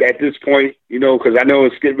 People, at this point, because I know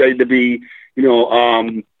it's getting ready to be,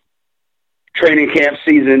 training camp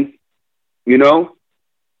season, Yeah,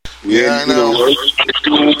 I know.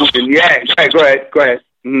 Go ahead.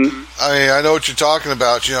 Mm-hmm. I know what you're talking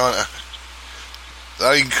about, but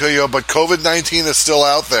COVID-19 is still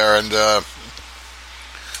out there, and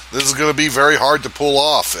This is going to be very hard to pull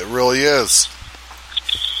off. It really is.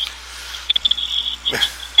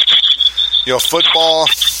 Football,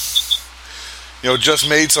 just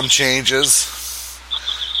made some changes.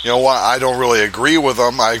 I don't really agree with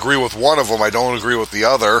them. I agree with one of them. I don't agree with the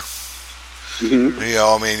other. Mm-hmm.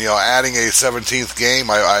 Adding a 17th game,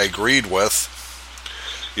 I agreed with.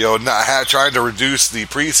 Trying to reduce the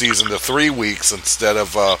preseason to 3 weeks instead of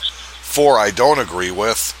 4, I don't agree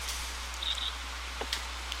with.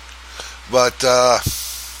 But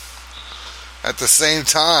at the same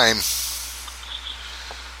time,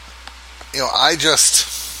 I just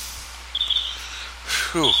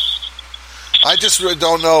really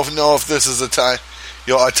don't know if this is a time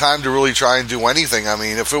to really try and do anything. I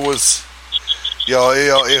mean, if it was,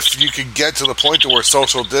 if you could get to the point to where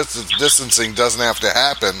social distancing doesn't have to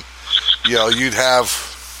happen, you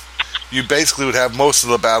basically would have most of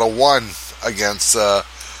the battle won against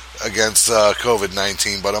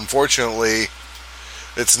COVID-19. But unfortunately,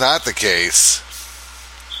 it's not the case.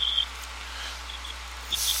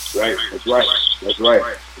 Right, that's right,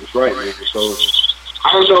 man. So,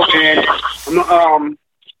 I don't know, man.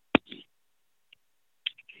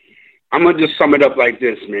 I'm gonna just sum it up like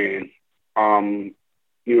this, man. All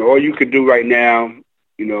you could do right now,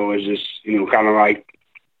 is just, kind of like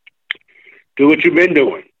do what you've been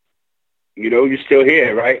doing. You're still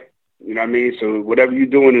here, right? You know what I mean? So whatever you're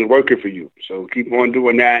doing is working for you. So keep on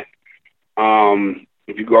doing that.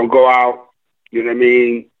 If you're gonna go out, you know what I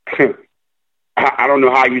mean? I don't know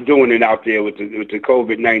how you're doing it out there with the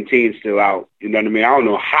COVID-19 still out. You know what I mean? I don't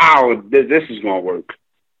know how this is going to work.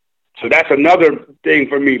 So that's another thing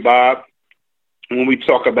for me, Bob, when we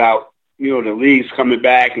talk about, the leagues coming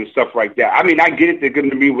back and stuff like that. I mean, I get it, they're going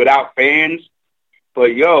to be without fans, but,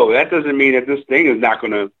 that doesn't mean that this thing is not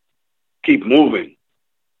going to keep moving.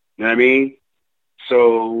 You know what I mean?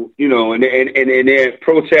 So, and there are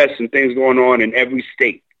protests and things going on in every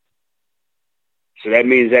state. So that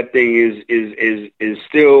means that thing is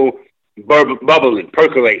still bubbling,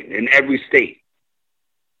 percolating in every state.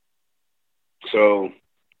 So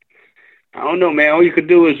I don't know, man. All you could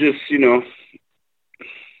do is just,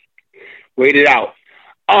 wait it out.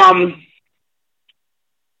 I'm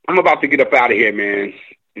about to get up out of here, man.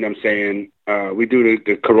 You know what I'm saying? We do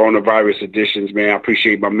the coronavirus editions, man. I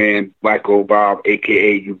appreciate my man, Black Old Bob,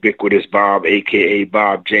 a.k.a. Ubiquitous Bob, a.k.a.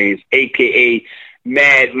 Bob James, a.k.a.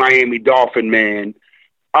 Mad Miami Dolphin, man.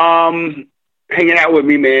 Hanging out with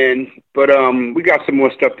me, man. But we got some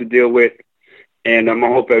more stuff to deal with. And I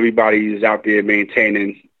hope everybody is out there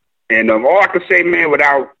maintaining. And all I can say, man,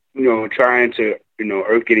 without, trying to,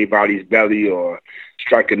 irk anybody's belly or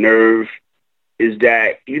strike a nerve, is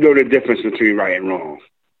that you know the difference between right and wrong.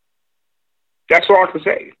 That's all I can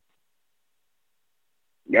say.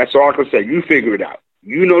 That's all I can say. You figure it out.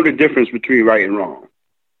 You know the difference between right and wrong.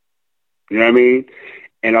 You know what I mean?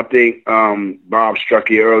 And I think Bob struck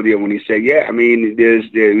you earlier when he said, yeah, I mean,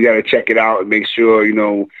 we got to check it out and make sure,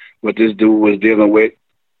 what this dude was dealing with.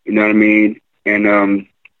 You know what I mean? And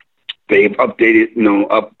they've updated,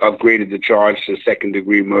 upgraded the charge to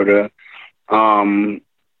second-degree murder. Like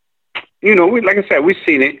I said, we've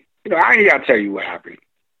seen it. I ain't got to tell you what happened.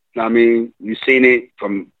 You know what I mean? You've seen it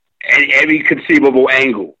from every conceivable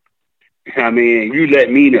angle. You know what I mean? You let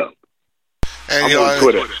me know. And, I'm on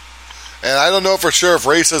Twitter. And I don't know for sure if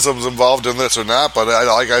racism's involved in this or not, but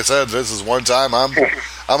like I said, this is one time I'm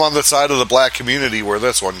on the side of the black community where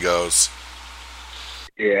this one goes.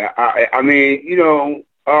 Yeah, I mean, you know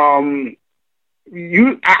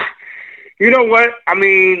what? I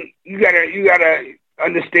mean, you gotta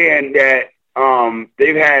understand that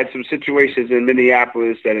they've had some situations in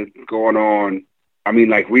Minneapolis that are going on. I mean,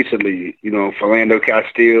 like recently, Philando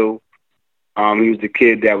Castile. He was the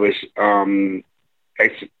kid that was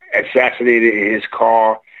assassinated in his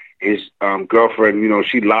car. His girlfriend,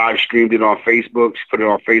 she live streamed it on Facebook. She put it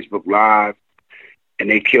on Facebook Live, and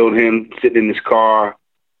they killed him sitting in his car.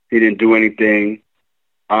 He didn't do anything.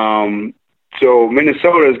 So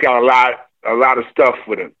Minnesota's got a lot of stuff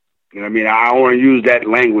with him. You know what I mean? I don't want to use that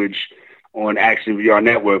language on Action VR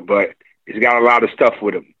Network, but it's got a lot of stuff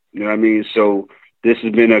with him. You know what I mean? So this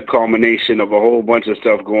has been a culmination of a whole bunch of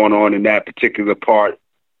stuff going on in that particular part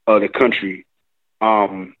of the country.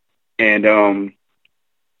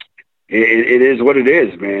 It is what it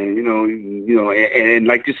is, man. And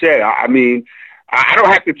like you said, I mean, I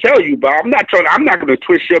don't have to tell you, Bob. I'm not going to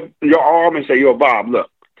twist your arm and say, yo, Bob,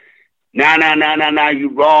 look, nah, you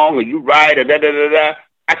wrong or you right or da-da-da-da.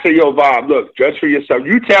 I say, yo, Bob, look, judge for yourself.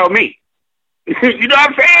 You tell me. You know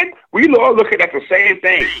what I'm saying? We all looking at the same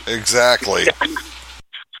thing. Exactly.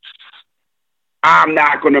 I'm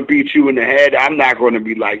not going to beat you in the head. I'm not going to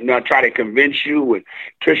be like, no, try to convince you and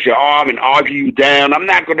twist your arm and argue you down. I'm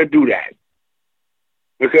not going to do that.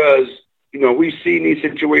 Because, we've seen these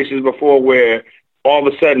situations before where all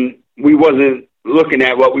of a sudden we wasn't looking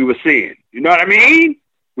at what we were seeing. You know what I mean?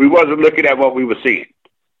 We wasn't looking at what we were seeing.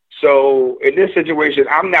 So in this situation,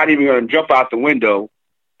 I'm not even going to jump out the window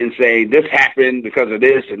and say this happened because of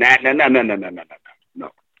this and that. No.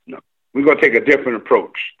 We're going to take a different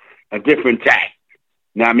approach, a different tack.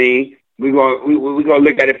 You know what I mean? We're going to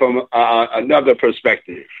look at it from another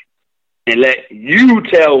perspective and let you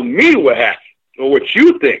tell me what happened or what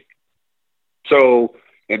you think. So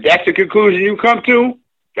if that's the conclusion you come to,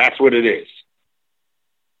 that's what it is.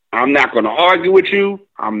 I'm not going to argue with you.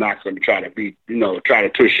 I'm not going to try to try to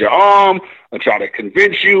twist your arm or try to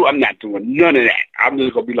convince you. I'm not doing none of that. I'm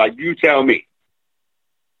just going to be like, you tell me.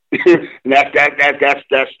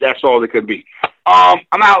 That's all it could be. I'm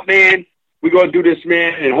out, man. We're going to do this,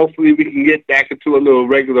 man, and hopefully we can get back into a little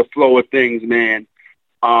regular flow of things, man.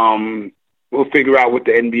 We'll figure out what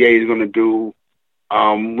the NBA is going to do.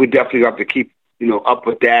 We definitely have to keep, up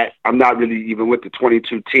with that. I'm not really even with the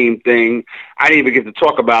 22-team thing. I didn't even get to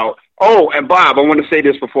talk about, and Bob, I want to say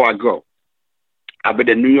this before I go. I've been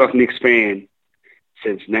a New York Knicks fan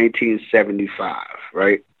since 1975,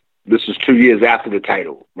 right? This was 2 years after the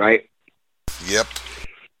title, right? Yep.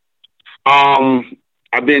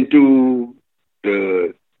 I've been through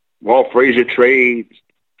the Walt Frazier trade.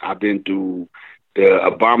 I've been through the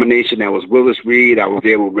abomination that was Willis Reed. I was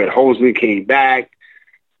there when Red Holzman came back.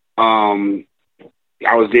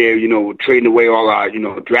 I was there, trading away all our,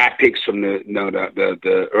 draft picks from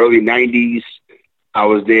the early 90s. I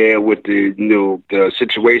was there with the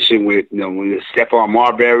situation with, with Stephon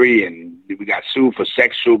Marbury, and we got sued for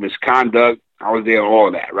sexual misconduct. I was there,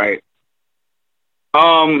 all that, right?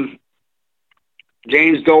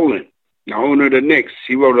 James Dolan, the owner of the Knicks,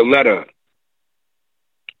 he wrote a letter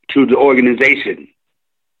to the organization,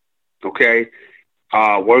 okay?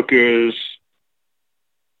 Workers,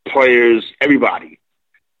 players, everybody,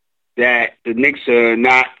 that the Knicks are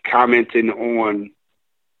not commenting on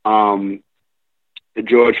the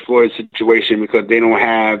George Floyd situation because they don't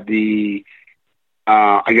have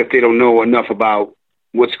I guess they don't know enough about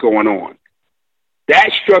what's going on.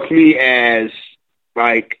 That struck me as,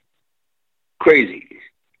 crazy.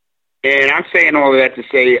 And I'm saying all of that to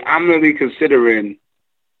say I'm really considering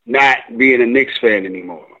not being a Knicks fan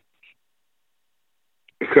anymore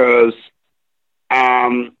because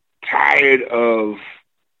I'm tired of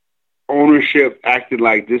ownership acting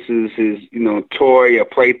like this is his, toy or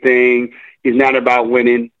plaything. He's not about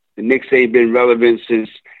winning. The Knicks ain't been relevant since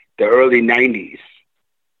the early 90s.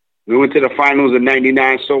 We went to the finals in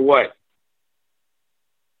 99, so what?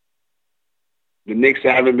 The Knicks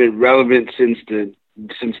haven't been relevant since the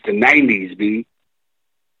 90s, B.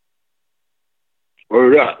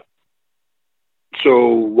 Word up. So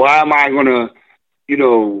why am I going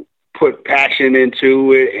to, put passion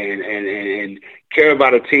into it and care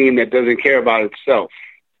about a team that doesn't care about itself?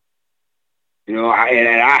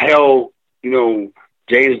 I held,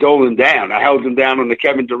 James Dolan down. I held him down on the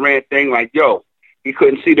Kevin Durant thing like, he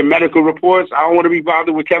couldn't see the medical reports. I don't want to be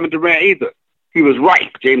bothered with Kevin Durant either. He was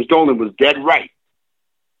right. James Dolan was dead right.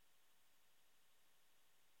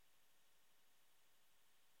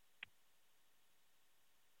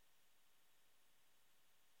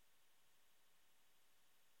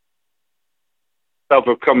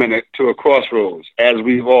 Of coming to a crossroads, as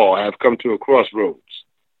we've all have come to a crossroads.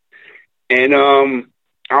 And I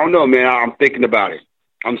don't know, man. I'm thinking about it.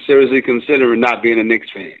 I'm seriously considering not being a Knicks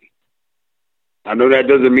fan. I know that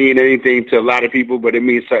doesn't mean anything to a lot of people, but it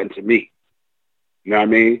means something to me. You know what I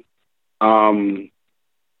mean?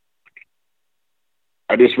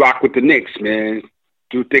 I just rock with the Knicks, man.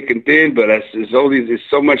 Through thick and thin, but there's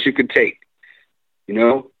so much you can take.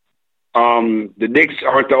 The Knicks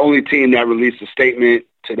aren't the only team that released a statement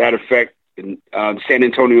to that effect. San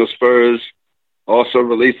Antonio Spurs also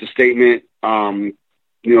released a statement,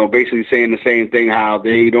 basically saying the same thing, how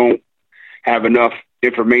they don't have enough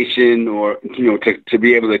information or, to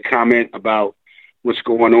be able to comment about what's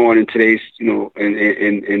going on in today's,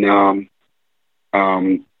 in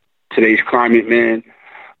today's climate, man.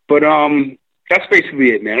 But that's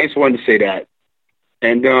basically it, man. I just wanted to say that.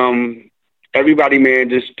 And everybody, man,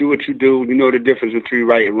 just do what you do. You know the difference between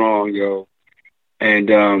right and wrong, yo.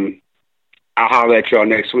 And I'll holler at y'all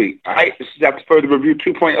next week. All right? This is After Further Review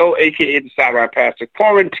 2.0, a.k.a. the Sideline Pastor,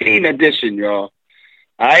 quarantine edition, y'all.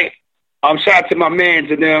 All right? Shout out to my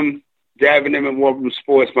mans and them, Davin them in War Room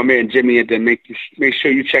Sports, my man Jimmy, and then make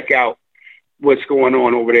sure you check out what's going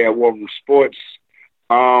on over there at War Room Sports.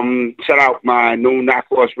 Shout out my No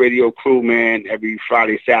Knockoffs Radio crew, man. Every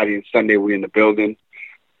Friday, Saturday, and Sunday we're in the building.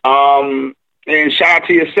 And shout out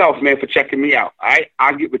to yourself, man, for checking me out. All right?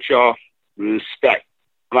 I'll get with y'all. Respect.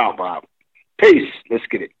 I'm out, Bob. Peace. Let's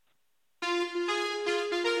get it.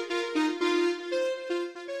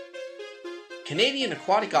 Canadian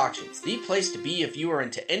Aquatic Auctions, the place to be if you are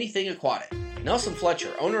into anything aquatic. Nelson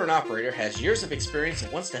Fletcher, owner and operator, has years of experience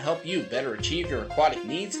and wants to help you better achieve your aquatic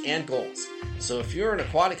needs and goals. So if you're an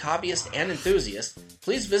aquatic hobbyist and enthusiast,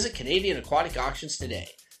 please visit Canadian Aquatic Auctions today.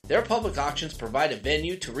 Their public auctions provide a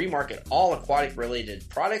venue to remarket all aquatic-related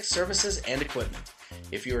products, services, and equipment.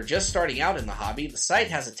 If you are just starting out in the hobby, the site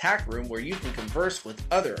has a tack room where you can converse with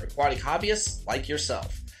other aquatic hobbyists like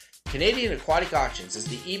yourself. Canadian Aquatic Auctions is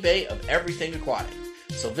the eBay of everything aquatic.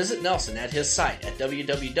 So visit Nelson at his site at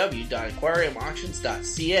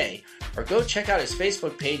www.aquariumauctions.ca or go check out his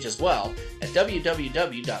Facebook page as well at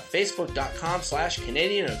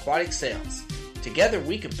www.facebook.com/Canadian Aquatic Sales. Together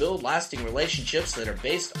we can build lasting relationships that are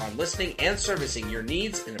based on listening and servicing your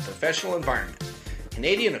needs in a professional environment.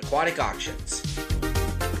 Canadian Aquatic Auctions.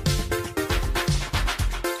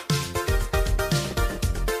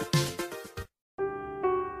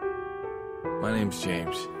 My name's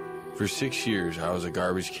James. For 6 years, I was a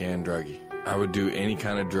garbage can druggie. I would do any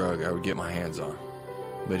kind of drug I would get my hands on.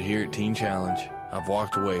 But here at Teen Challenge, I've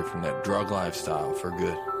walked away from that drug lifestyle for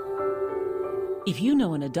good. If you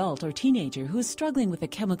know an adult or teenager who is struggling with a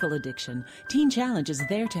chemical addiction, Teen Challenge is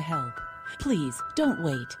there to help. Please, don't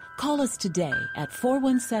wait. Call us today at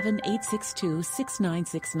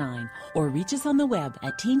 417-862-6969 or reach us on the web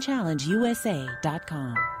at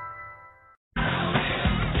teenchallengeusa.com.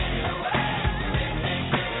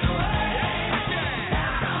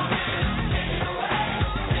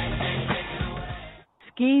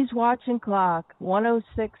 Skis Watch and Clock,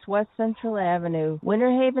 106 West Central Avenue,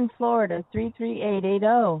 Winter Haven, Florida,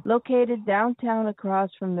 33880. Located downtown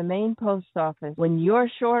across from the main post office. When you're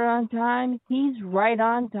short on time, he's right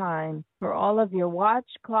on time. For all of your watch,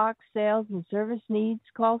 clock, sales, and service needs,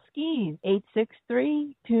 call Skis,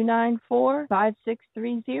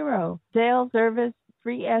 863-294-5630. Sales, service,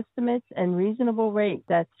 free estimates, and reasonable rate.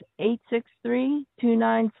 That's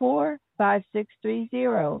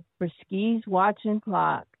 863-294-5630 for Skis Watch and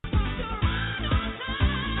Clock.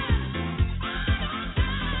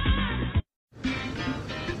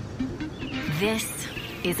 This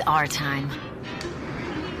is our time.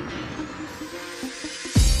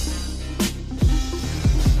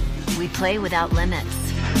 We play without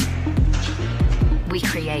limits. We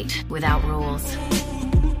create without rules.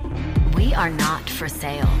 We are not for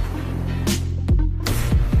sale.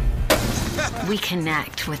 We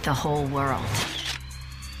connect with the whole world.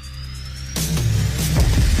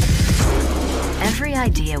 Every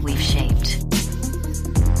idea we've shaped,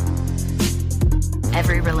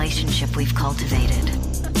 every relationship we've cultivated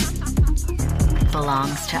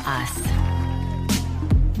belongs to us.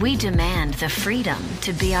 We demand the freedom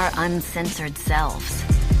to be our uncensored selves.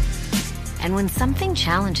 And when something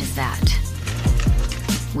challenges that,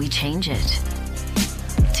 we change it.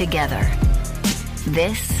 Together.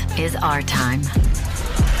 This is our time.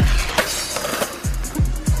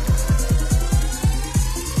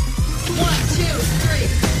 One, two, three.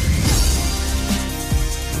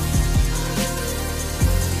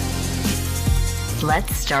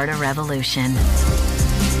 Let's start a revolution.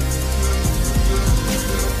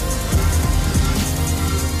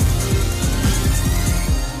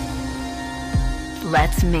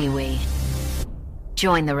 Let's MeWe.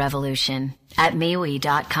 Join the revolution at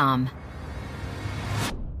MeWe.com.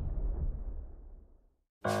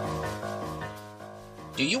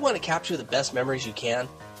 Do you want to capture the best memories you can?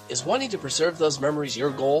 Is wanting to preserve those memories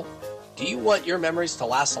your goal? Do you want your memories to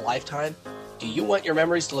last a lifetime? Do you want your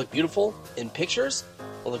memories to look beautiful in pictures?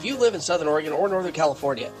 Well, if you live in Southern Oregon or Northern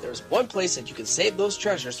California, there's one place that you can save those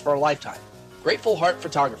treasures for a lifetime. Grateful Heart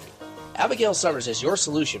Photography. Abigail Summers is your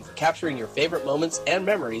solution for capturing your favorite moments and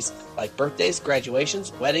memories like birthdays,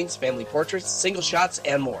 graduations, weddings, family portraits, single shots,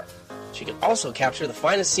 and more. She can also capture the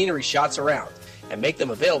finest scenery shots around and make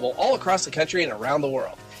them available all across the country and around the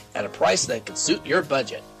world at a price that can suit your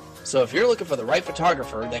budget. So if you're looking for the right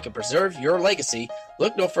photographer that can preserve your legacy,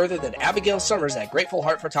 look no further than Abigail Summers at Grateful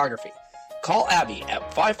Heart Photography. Call Abby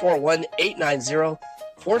at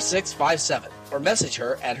 541-890-4657 or message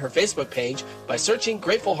her at her Facebook page by searching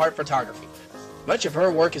Grateful Heart Photography. Much of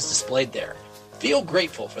her work is displayed there. Feel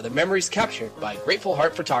grateful for the memories captured by Grateful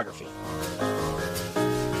Heart Photography.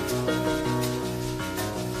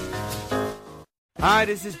 Hi,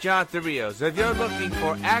 this is John Therios. If you're looking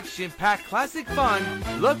for action-packed classic fun,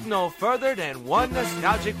 look no further than one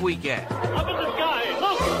nostalgic weekend. Up in the sky,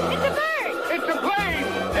 look! It's a bird! It's a plane!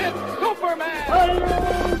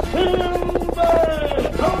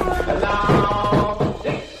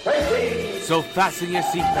 So fasten your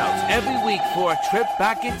seatbelts every week for a trip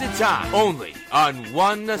back into time, only on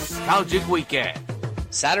One Nostalgic Weekend.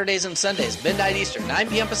 Saturdays and Sundays, midnight Eastern, 9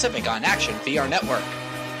 p.m. Pacific on Action VR Network.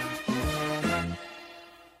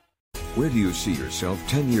 Where do you see yourself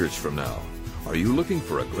 10 years from now? Are you looking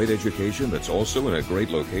for a great education that's also in a great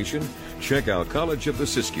location? Check out College of the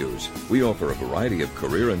Siskiyous. We offer a variety of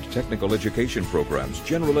career and technical education programs,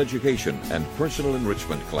 general education, and personal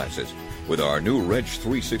enrichment classes. With our new Reg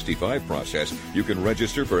 365 process, you can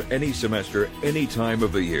register for any semester, any time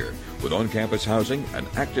of the year. With on-campus housing, an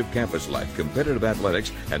active campus life, competitive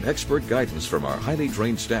athletics, and expert guidance from our highly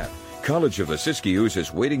trained staff, College of the Siskiyous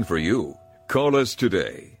is waiting for you. Call us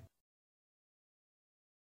today.